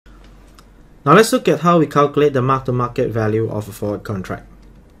Now let's look at how we calculate the mark-to-market value of a forward contract.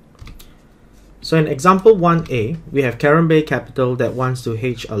 So in example 1a, we have Karen Bay Capital that wants to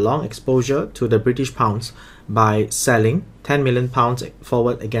hedge a long exposure to the British pounds by selling 10 million pounds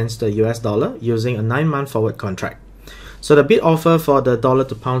forward against the US dollar using a 9-month forward contract. So the bid offer for the dollar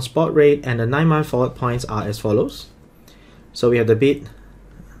to pound spot rate and the 9-month forward points are as follows. So we have the bid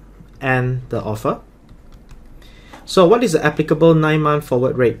and the offer. So what is the applicable 9-month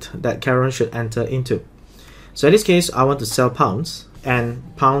forward rate that Karen should enter into? So in this case, I want to sell pounds, and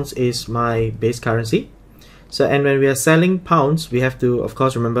pounds is my base currency. So, and when we are selling pounds, we have to, of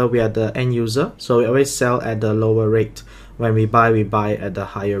course, remember we are the end user, so we always sell at the lower rate. When we buy at the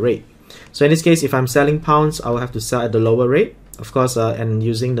higher rate. So in this case, if I'm selling pounds, I will have to sell at the lower rate, of course, and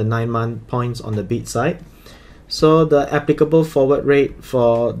using the 9-month points on the bid side. So the applicable forward rate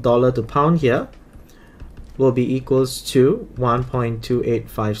for dollar to pound here will be equals to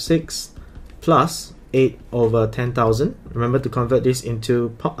 1.2856 plus 8 over 10,000. Remember to convert this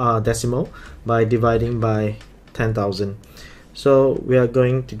into decimal by dividing by 10,000. So we are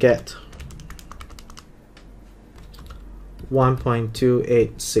going to get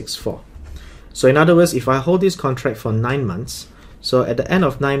 1.2864. So in other words, if I hold this contract for 9 months, so at the end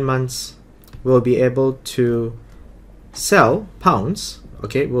of 9 months, we'll be able to sell pounds.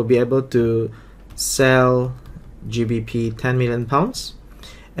 Okay, we'll be able to sell GBP 10 million pounds,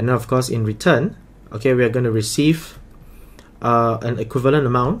 and then of course in return, okay, we are going to receive an equivalent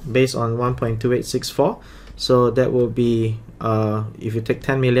amount based on 1.2864. So that will be if you take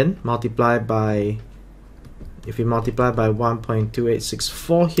 10 million multiplied by, if you multiply by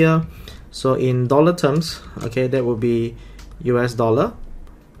 1.2864 here, so in dollar terms, okay, that will be US dollar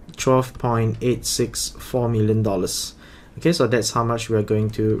 $12.864 million. Okay, so that's how much we are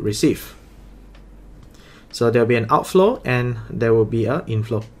going to receive. So there will be an outflow and there will be an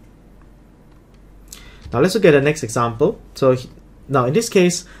inflow. Now let's look at the next example. So now in this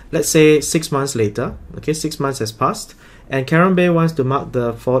case, let's say 6 months later, okay, 6 months has passed, and Karen Bay wants to mark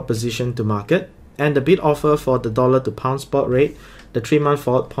the forward position to market, and the bid offer for the dollar to pound spot rate, the 3-month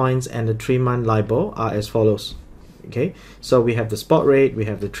forward points, and the 3-month LIBOR are as follows. Okay, so we have the spot rate, we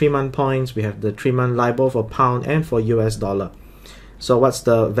have the 3-month points, we have the 3-month LIBOR for pound and for US dollar. So what's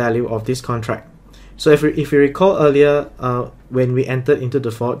the value of this contract? So if you recall earlier, when we entered into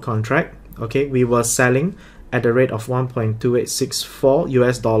the forward contract, okay, we were selling at the rate of 1.2864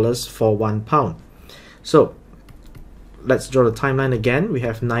 US dollars for 1 pound. So let's draw the timeline again. We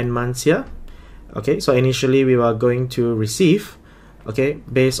have 9 months here. Okay, so initially we were going to receive, okay,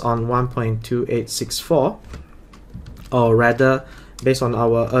 based on 1.2864, or rather based on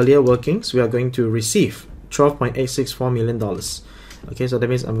our earlier workings, we are going to receive $12.864 million. Okay, so that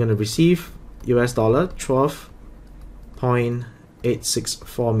means I'm going to receive US dollar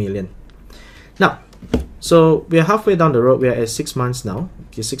 12.864 million. Now, so we are halfway down the road. We are at 6 months now.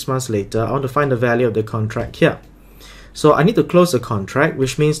 Okay, 6 months later, I want to find the value of the contract here. So I need to close the contract,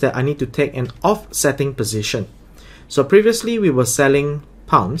 which means that I need to take an offsetting position. So previously we were selling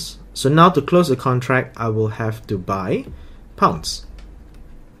pounds. So now to close the contract, I will have to buy pounds.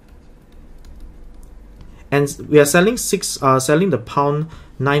 And we are selling the pound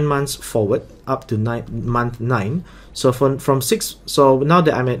 9 months forward up to month 9. So from 6, so now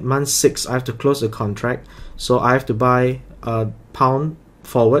that I'm at month 6, I have to close the contract. So I have to buy a pound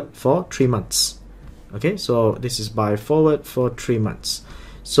forward for 3 months. Okay, so this is buy forward for 3 months.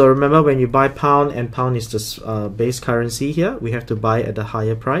 So remember, when you buy pound, and pound is the base currency here, we have to buy at the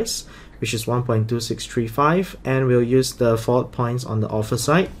higher price, which is 1.2635, and we'll use the forward points on the offer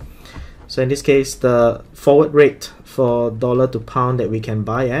side. So in this case, the forward rate for dollar to pound that we can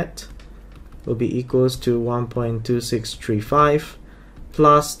buy at will be equals to 1.2635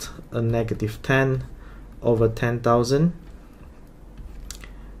 plus a negative 10 over 10,000.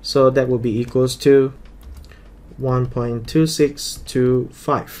 So that will be equals to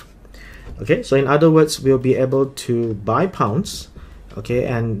 1.2625. Okay, so in other words, we'll be able to buy pounds, okay,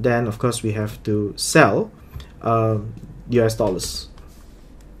 and then of course we have to sell US dollars.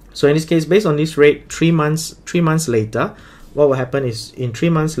 So in this case, based on this rate, 3 months later, what will happen is in 3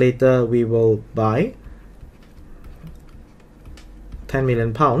 months later we will buy 10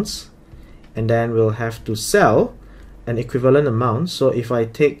 million pounds, and then we'll have to sell an equivalent amount. So if I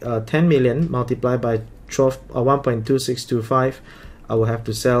take 10 million multiplied by 1.2625, I will have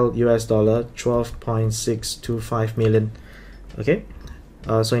to sell US dollar 12.625 million. Okay,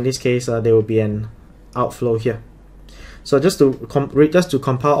 so in this case there will be an outflow here. So just to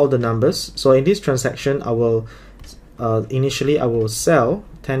compile all the numbers, so in this transaction I will initially I will sell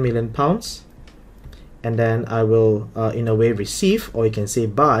 10 million pounds, and then I will in a way receive, or you can say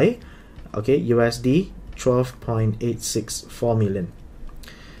buy, okay, USD 12.864 million.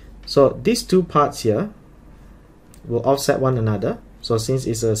 So these two parts here will offset one another. So since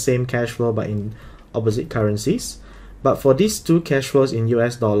it's the same cash flow but in opposite currencies, but for these two cash flows in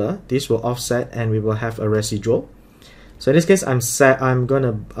US dollar, this will offset and we will have a residual. So in this case, I'm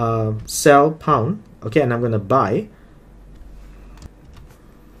gonna sell pound, okay, and I'm gonna buy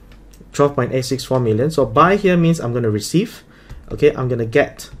 12.864 million. So buy here means I'm gonna receive, okay, I'm gonna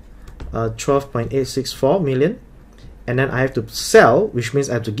get 12.864 million, and then I have to sell, which means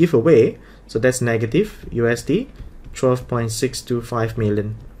I have to give away. So that's negative USD 12.625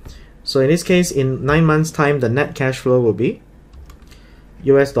 million. So in this case, in 9 months time, the net cash flow will be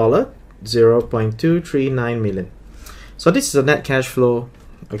US dollar 0.239 million. So this is the net cash flow,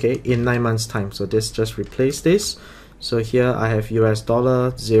 okay, in 9 months time. So this just replace this. So here I have US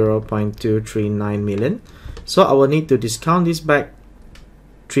dollar 0.239 million. So I will need to discount this back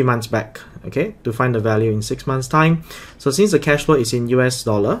 3 months back, okay, to find the value in 6 months time. So since the cash flow is in US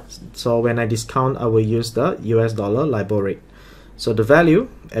dollar, so when I discount, I will use the US dollar LIBOR rate. So the value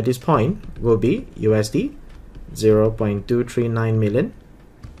at this point will be USD 0.239 million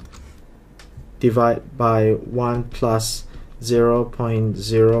divided by 1 plus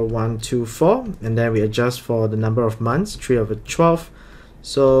 0.0124, and then we adjust for the number of months, 3/12.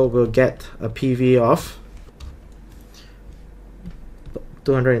 So we'll get a PV of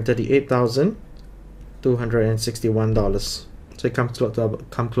 $238,261. So it comes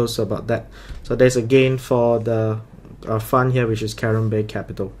close to about that. So there's a gain for the fund here, which is Caron Bay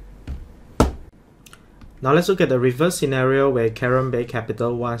Capital. Now let's look at the reverse scenario where Caron Bay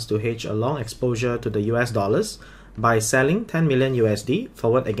Capital wants to hedge a long exposure to the US dollars by selling 10 million USD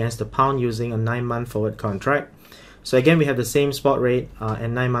forward against the pound using a 9-month forward contract. So again, we have the same spot rate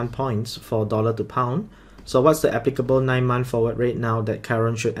and 9-month points for dollar to pound. So what's the applicable 9-month forward rate now that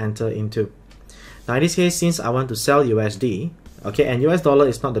Caron should enter into? Now in this case, since I want to sell USD, okay, and US dollar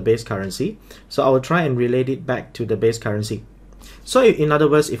is not the base currency, so I will try and relate it back to the base currency. So in other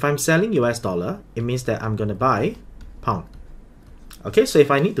words, if I'm selling US dollar, it means that I'm going to buy pound. Okay, so if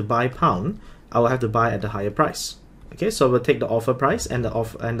I need to buy pound, I will have to buy at the higher price. Okay, so we'll take the offer price and the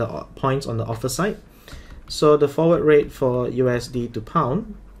points on the offer side. So the forward rate for USD to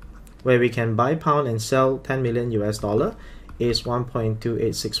pound, where we can buy pound and sell 10 million US dollar, is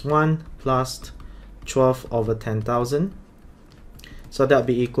 1.2861 plus 12 over 10,000. So that will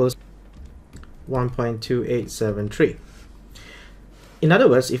be equals 1.2873. In other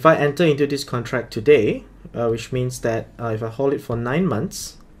words, if I enter into this contract today, which means that if I hold it for 9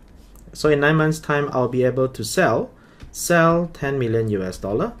 months, so in 9 months time, I'll be able to sell 10 million US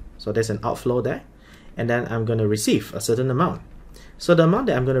dollar. So there's an outflow there, and then I'm going to receive a certain amount. So the amount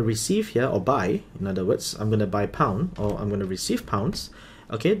that I'm going to receive here, or buy, in other words, I'm going to buy pound, or I'm going to receive pounds.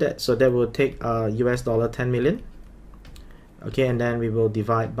 Okay, so that will take US dollar 10 million. Okay, and then we will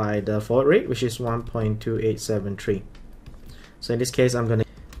divide by the forward rate, which is 1.2873. So in this case, I'm going to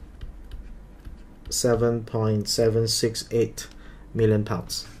 7.768 million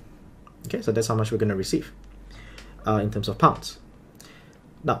pounds. Okay, so that's how much we're going to receive in terms of pounds.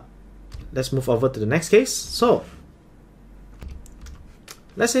 Now, let's move over to the next case. So,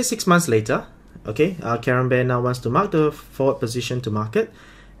 let's say 6 months later, okay, Caron Bay now wants to mark the forward position to market,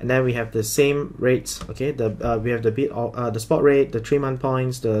 and then we have the same rates. Okay, we have the spot rate, the 3-month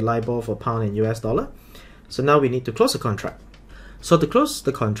points, the LIBOR for pound and US dollar. So now we need to close the contract. So to close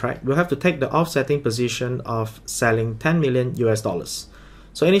the contract, we'll have to take the offsetting position of selling 10 million US dollars.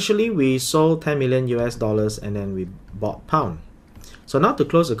 So initially we sold 10 million US dollars and then we bought pound. So now to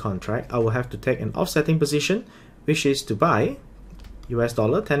close the contract, I will have to take an offsetting position, which is to buy US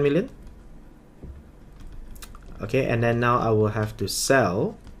dollar 10 million. Okay, and then now I will have to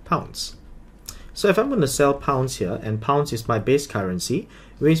sell pounds. So if I'm going to sell pounds here, and pounds is my base currency,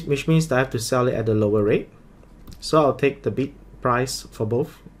 which means that I have to sell it at a lower rate. So I'll take the bid price for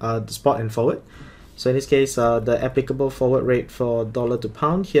both the spot and forward. So in this case, the applicable forward rate for dollar to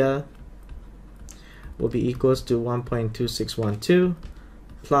pound here will be equals to 1.2612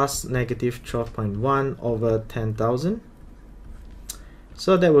 plus negative 12.1 over 10,000.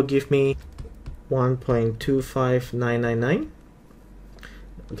 So that will give me 1.25999.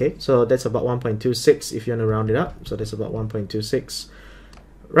 Okay, so that's about 1.26 if you want to round it up. So that's about 1.26.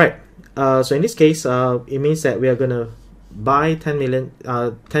 Right. So in this case, it means that we are going to buy 10 million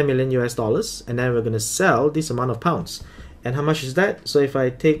US dollars, and then we're going to sell this amount of pounds. And how much is that? So if I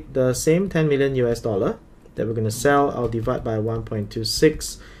take the same 10 million US dollar that we're going to sell, I'll divide by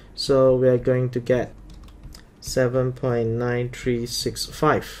 1.26. So we're going to get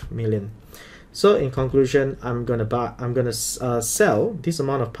 7.9365 million. So in conclusion, I'm gonna sell this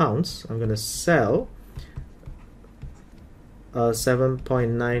amount of pounds. I'm gonna sell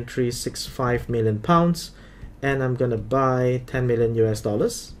 7.9365 million pounds, and I'm gonna buy 10 million US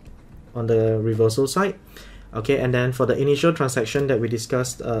dollars on the reversal side. Okay, and then for the initial transaction that we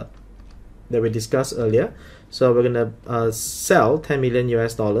discussed earlier, so we're gonna sell 10 million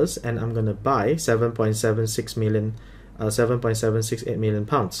US dollars, and I'm gonna buy 7.768 million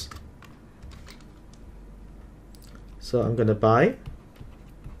pounds. So I'm gonna buy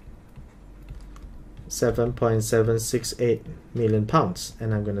 7.768 million pounds,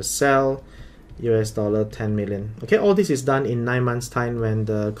 and I'm gonna sell US dollar 10 million. Okay, all this is done in 9 months time when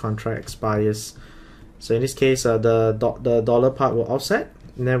the contract expires. So in this case, the dollar part will offset,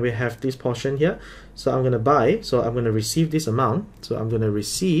 and then we have this portion here. So I'm gonna receive this amount. So I'm gonna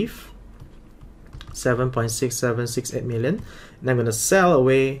receive 7.6768 million, and I'm gonna sell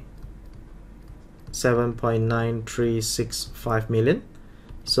away 7.9365 million.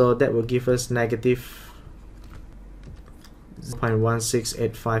 So that will give us negative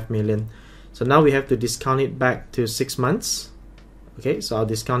 0.1685 million. So now we have to discount it back to 6 months. Okay, so I'll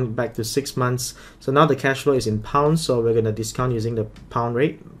discount it back to 6 months. So now the cash flow is in pounds, so we're going to discount using the pound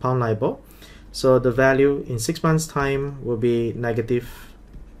rate, pound LIBOR. So the value in 6 months time will be negative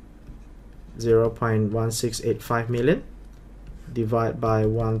 0.1685 million divided by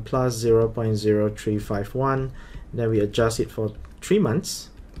 1 plus 0.0351. Then we adjust it for 3 months.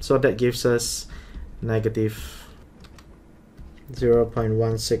 So that gives us negative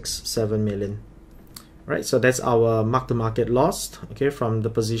 0.167 million. Right, so that's our mark-to-market loss, okay, from the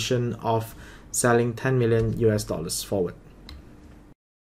position of selling 10 million US dollars forward.